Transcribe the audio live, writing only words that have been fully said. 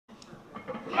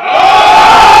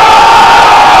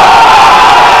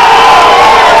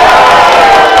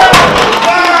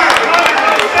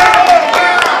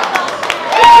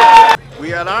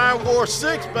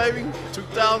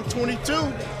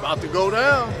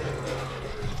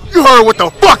You heard what the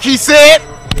fuck he said?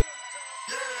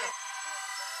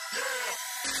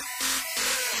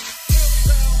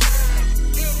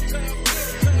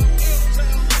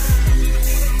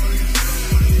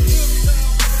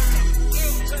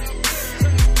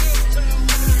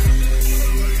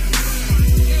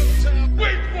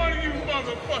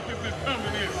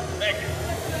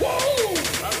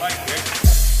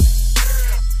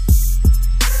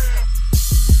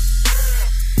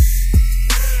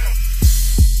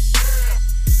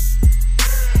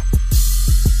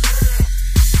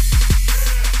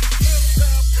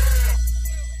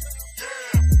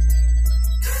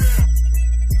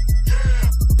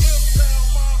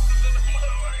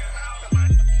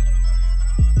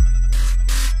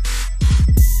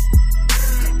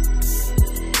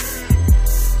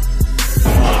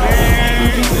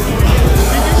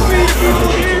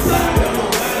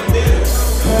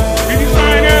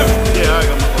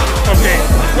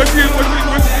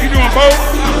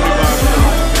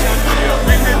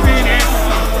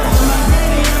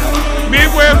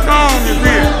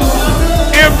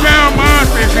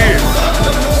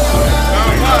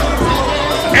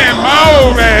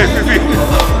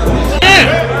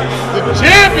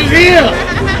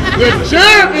 The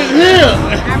champ is here.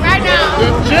 Right now. The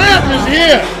champ is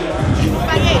here.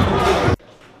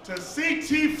 To CT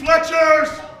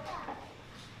Fletchers,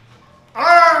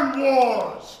 Iron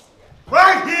Wars,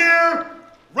 right here,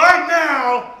 right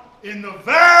now, in the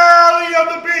Valley of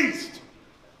the Beast.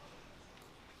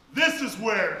 This is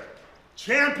where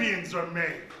champions are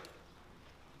made.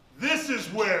 This is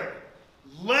where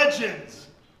legends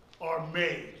are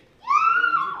made.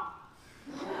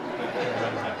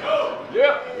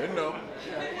 Yeah, you know.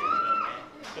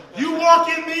 You walk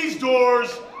in these doors,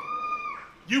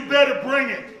 you better bring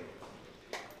it.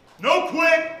 No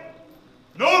quit,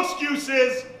 no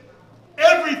excuses,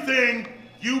 everything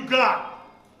you got.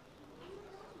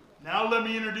 Now let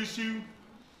me introduce you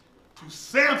to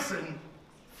Samson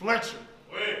Fletcher.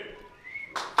 Wait.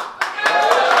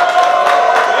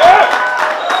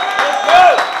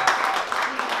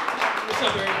 What's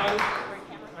up, everybody?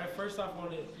 First off, I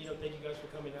want to thank you guys for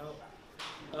coming out.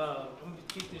 I'm gonna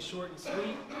keep this short and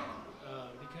sweet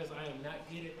because I am not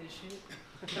good at this shit.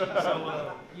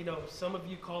 So some of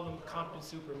you call him Compton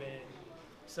Superman.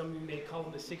 Some of you may call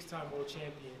him the 6-time world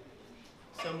champion.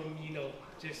 Some of them,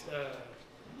 just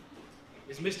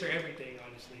is Mr. Everything,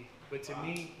 honestly. But to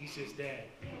me, he's just that.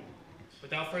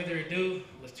 Without further ado,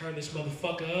 let's turn this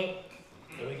motherfucker up,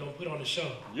 and we're gonna put on the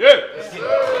show. Yeah. Let's get it.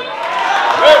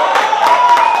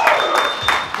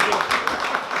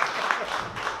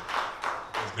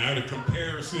 It's not a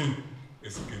comparison,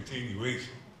 it's a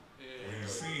continuation. When you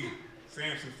see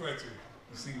Samson Fletcher,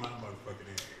 you see my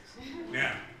motherfucking ass.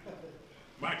 Now,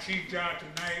 my chief job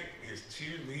tonight is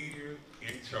cheerleader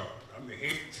in charge. I'm the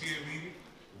head cheerleader.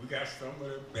 We got some of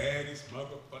the baddest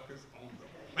motherfuckers on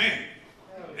the planet.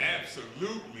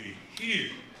 Absolutely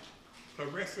here.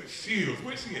 Clarissa Shields,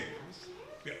 where's she at?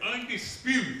 The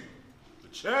undisputed. The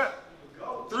champ.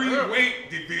 3-weight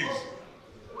division.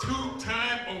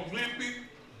 2-time Olympic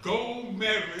gold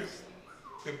medalist.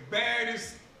 The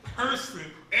baddest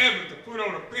person ever to put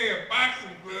on a pair of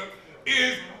boxing gloves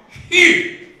is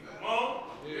here. Come on.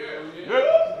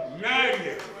 Yep.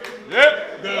 Nadia.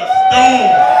 Yep. The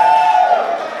Stone.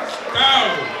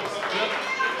 Skyler.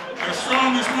 The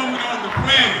strongest woman on the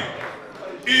planet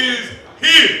is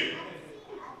here.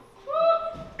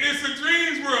 It's a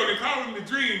dreams world. They call him the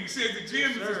dream. He says the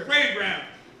gym is his playground.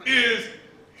 Is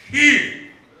here.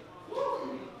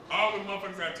 All the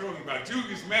motherfuckers I told you about.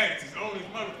 Julius Maddox is on his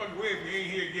motherfucking way if he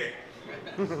ain't here yet.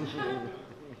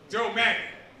 Joe Maddox.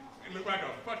 It look like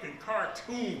a fucking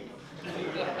cartoon.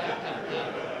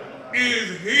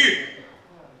 Is here.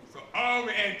 So all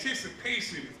the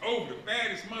anticipation is over. The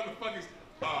baddest motherfuckers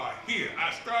are here.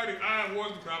 I started Iron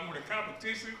Wars because I want a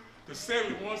competition to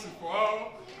settle it once and for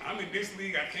all. I'm in this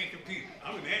league, I can't compete.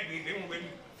 I'm in that league, they won't let me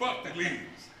fuck the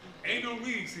leagues. Ain't no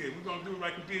leagues here. We're gonna do it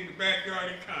like we did in the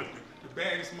backyard in Compton. The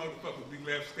baddest motherfuckers will be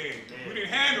left standing. We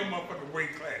didn't have no motherfucking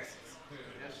weight classes.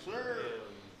 Yes, sir.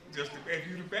 Just if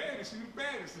you the baddest, you the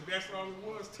baddest, and that's all it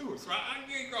was to it. So I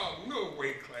gave y'all no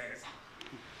weight class.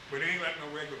 But it ain't like no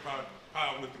regular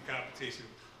powerlifting competition.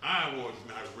 Iron Wars is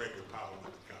not a regular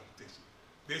powerlifting competition.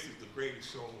 This is the greatest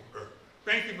show on earth.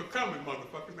 Thank you for coming,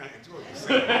 motherfuckers. Now enjoy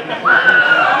yourself.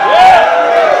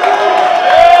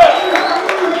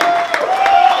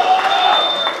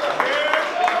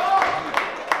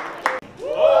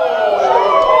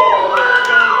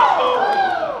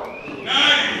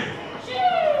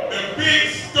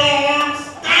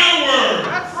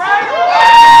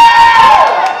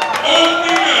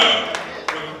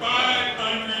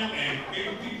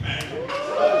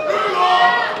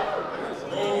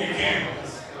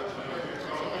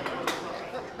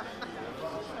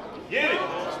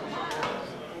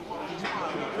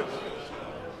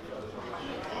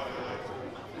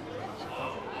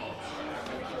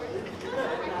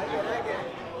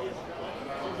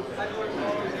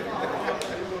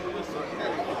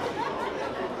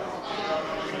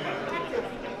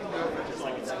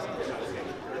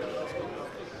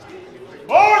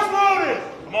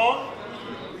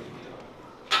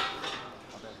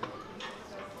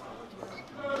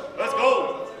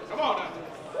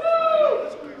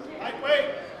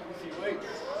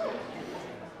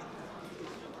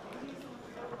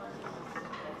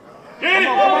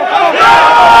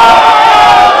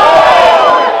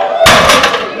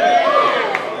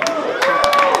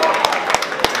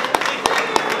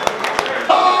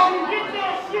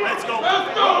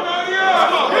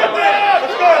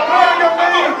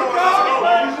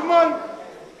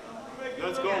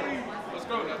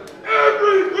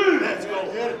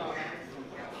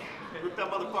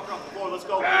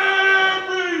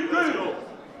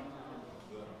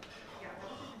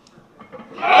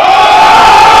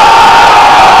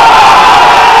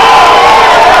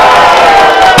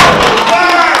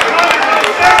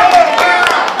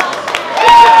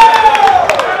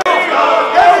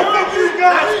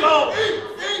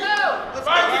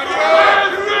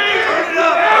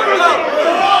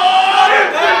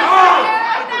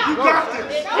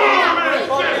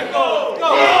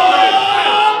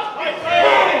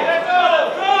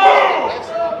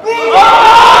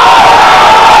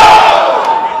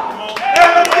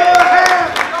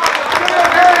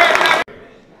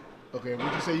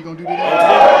 you say you're gonna do today?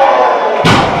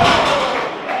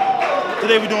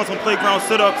 Today we're doing some playground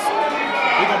sit-ups.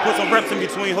 We're gonna put some reps in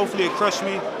between. Hopefully it crush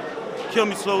me, kill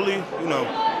me slowly, you know.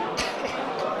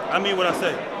 I mean what I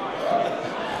say.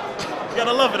 You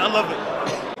gotta love it, I love it.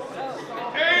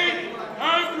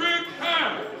 800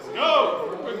 pounds.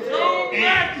 Go. Control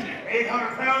action.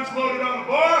 800 pounds loaded on the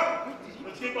bar.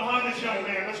 Let's get behind this young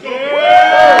man. Let's go.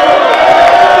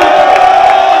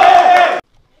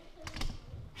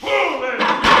 Pull that shit.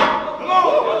 Come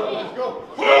on. Let's go.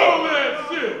 Pull that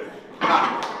shit.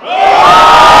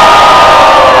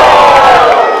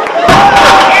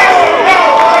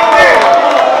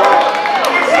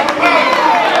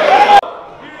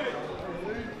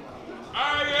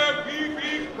 IFBB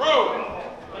Pro.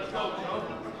 Let's go, Joe.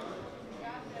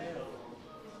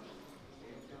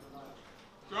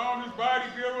 Strongest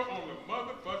bodybuilder on the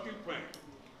motherfucking planet.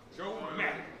 Joe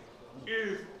Mack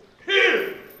is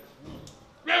here.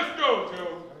 Let's go,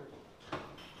 Joe.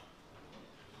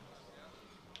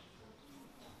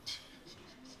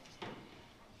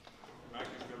 Like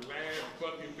it's the last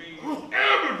fucking thing you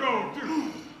ever gonna do.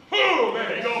 Pull that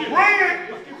shit. Bring it.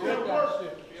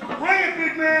 Bring it,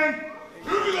 big man.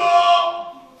 Here we go.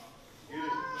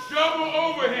 Double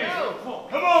overhand.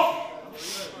 Come on.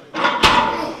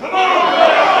 Come on.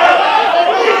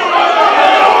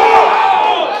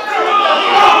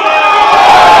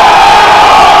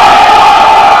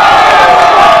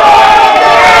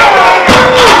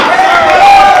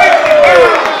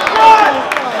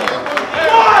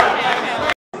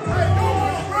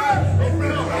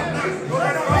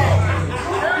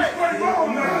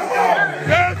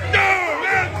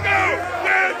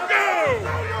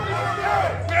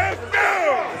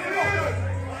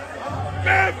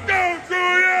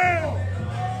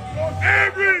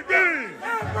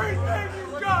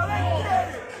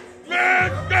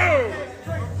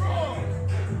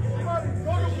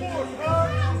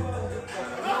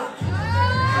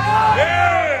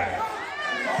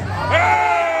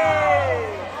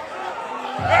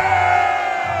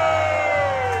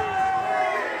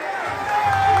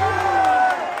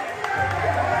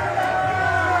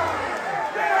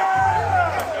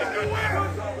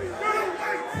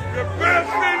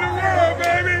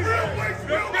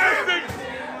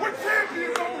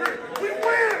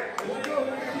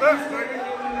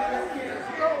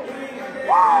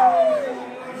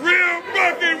 Real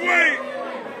fucking weight.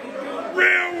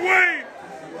 Real weight.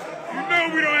 You know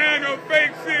we don't have no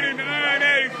fake shit in the Iron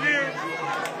Addict gym.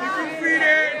 Did you see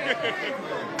that?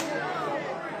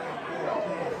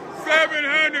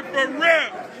 700 for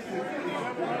reps.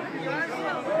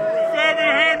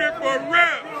 700 for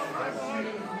reps.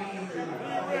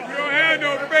 We don't have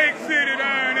no fake shit in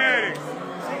Iron Addicts.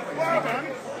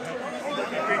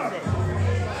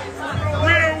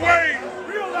 Real weight.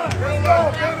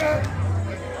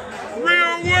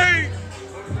 Real weight.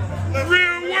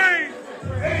 Real weight.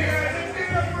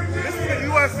 This is the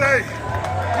USA.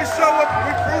 We show up and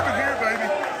we prove it here, baby.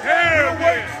 Hell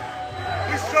yeah.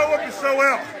 We show up and show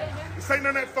out. This ain't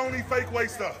none of that phony, fake weight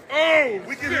stuff. Oh,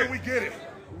 we get here and we get it.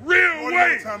 Real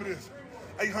weight. What time it is?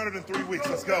 803 weeks.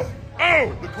 Let's go.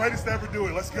 Oh. The greatest to ever do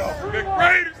it. Let's go. The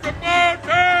greatest of all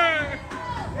time.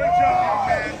 Great job,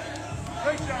 man.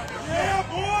 Great job. Yeah,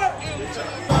 boy.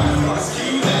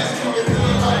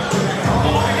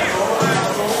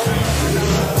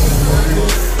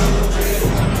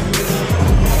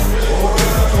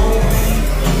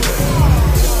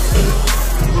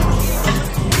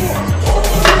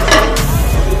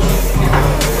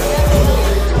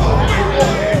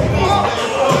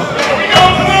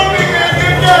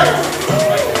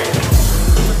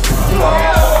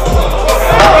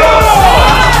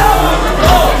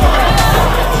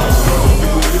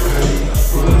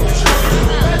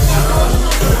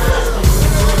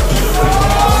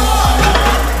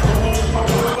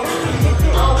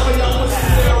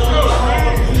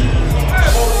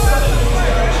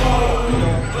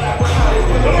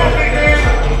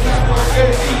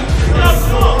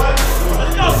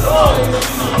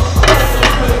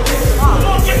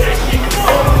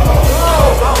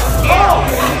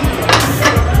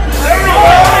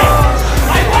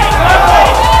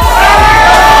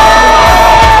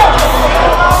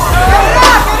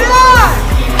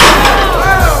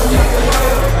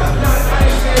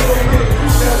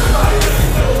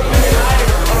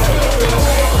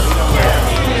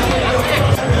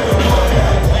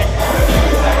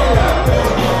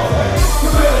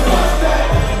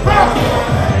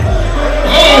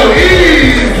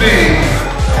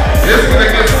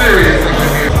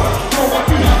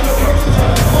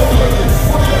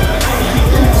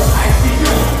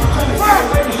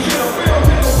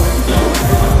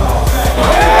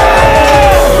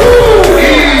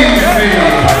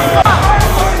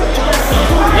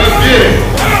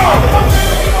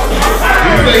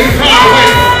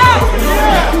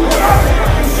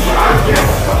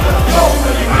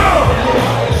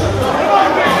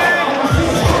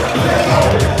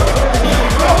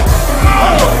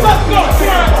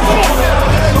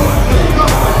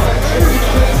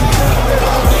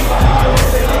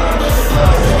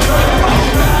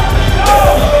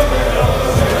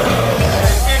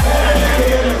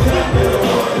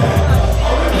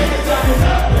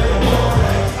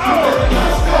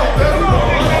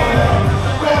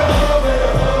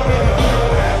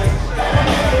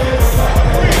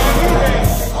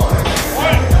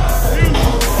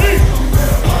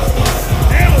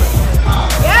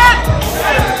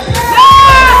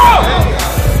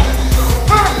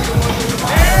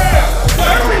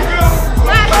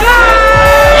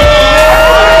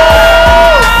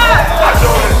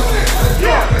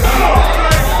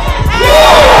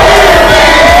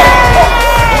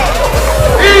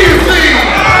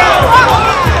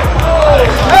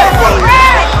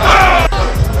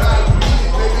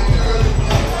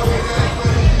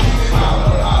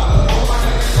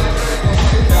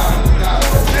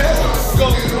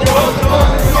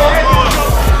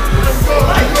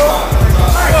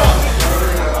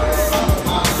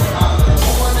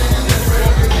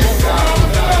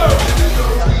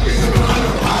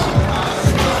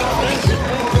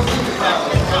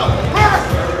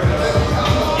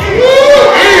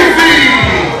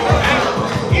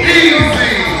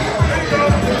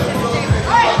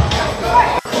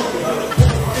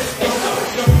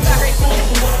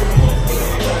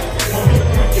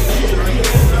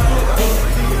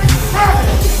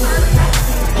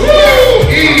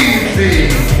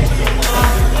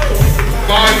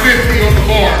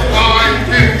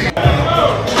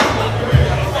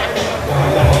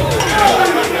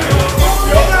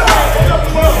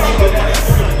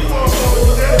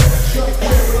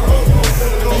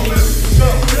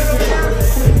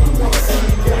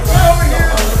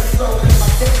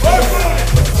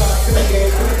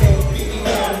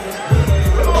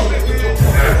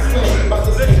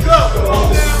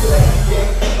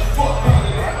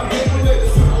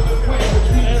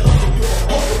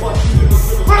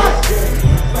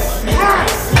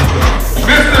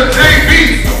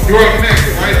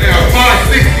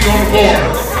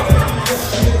 bar.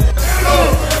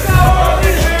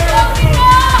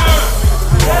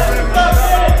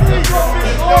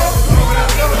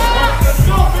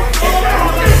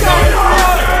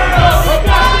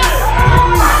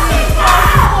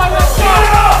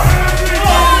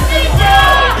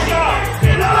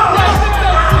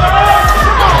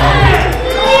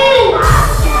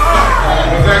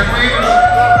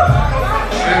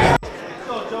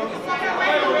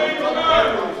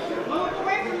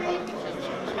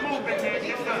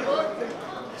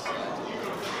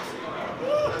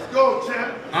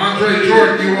 Andre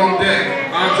Jordan, you on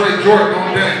deck. Andre Jordan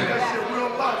on deck. That shit real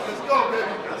life. Let's go,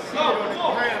 baby. Let's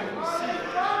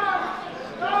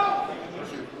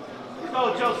go,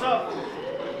 Joseph.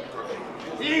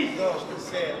 Easy.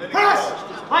 Press.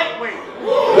 Lightweight.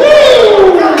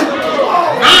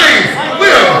 Nice.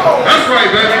 Flip. That's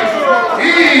right, baby.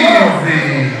 Easy.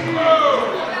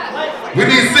 We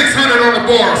need 600 on the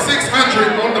bar.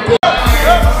 600 on the bar.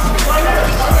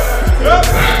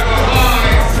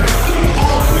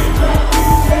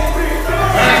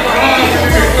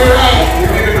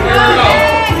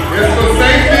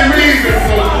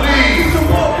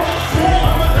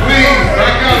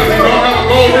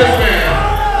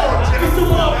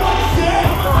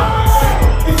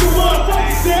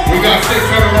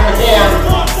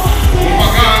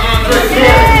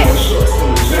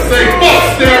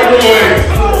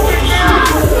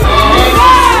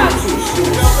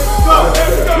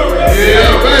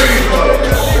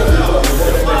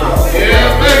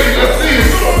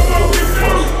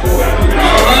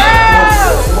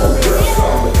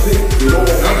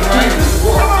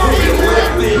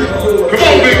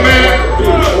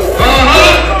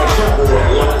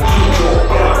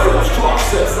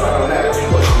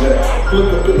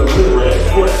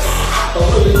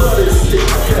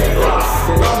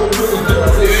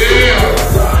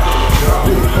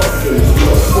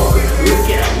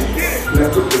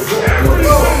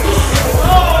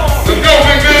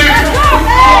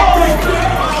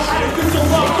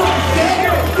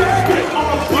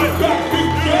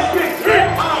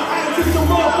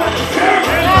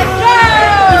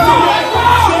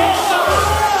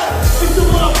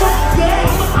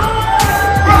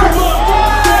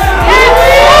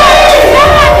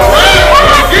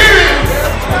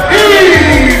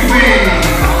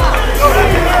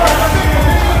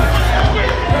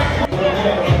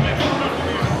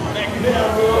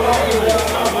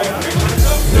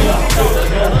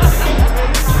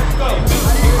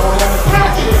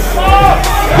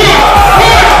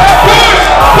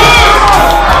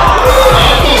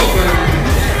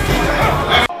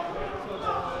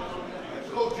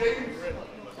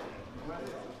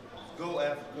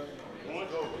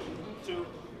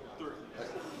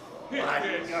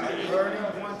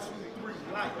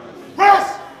 Press!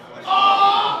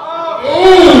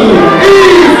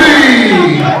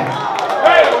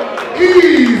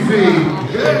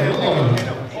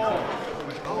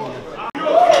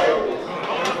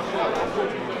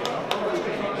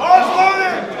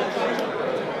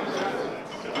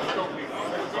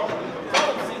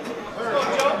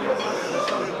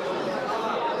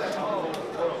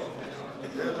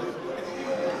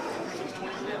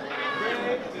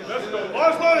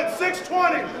 Bars loaded,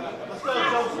 620. Let's go,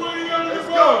 Let's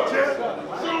go, Chip.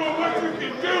 Show them what you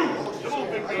can do.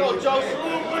 Let's go, Joseph. Show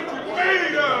them what you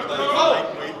made of, bro.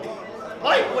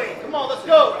 Lightweight. Come on, let's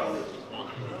go.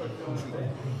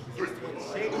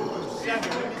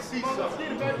 Let me see something.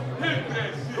 Hit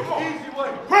that shit. Come on. Easy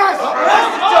way. Press!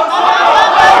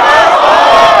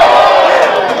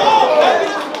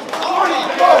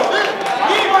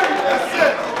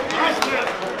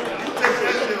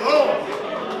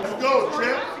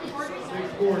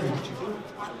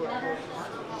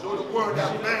 Show the word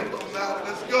that man comes out.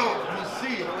 Let's go. Let me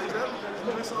see.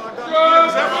 That's all I got. All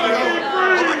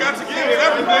I got to give is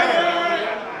everything.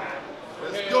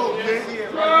 Let's go, man.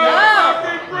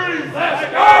 Let's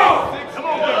go. Come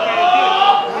on, big guy.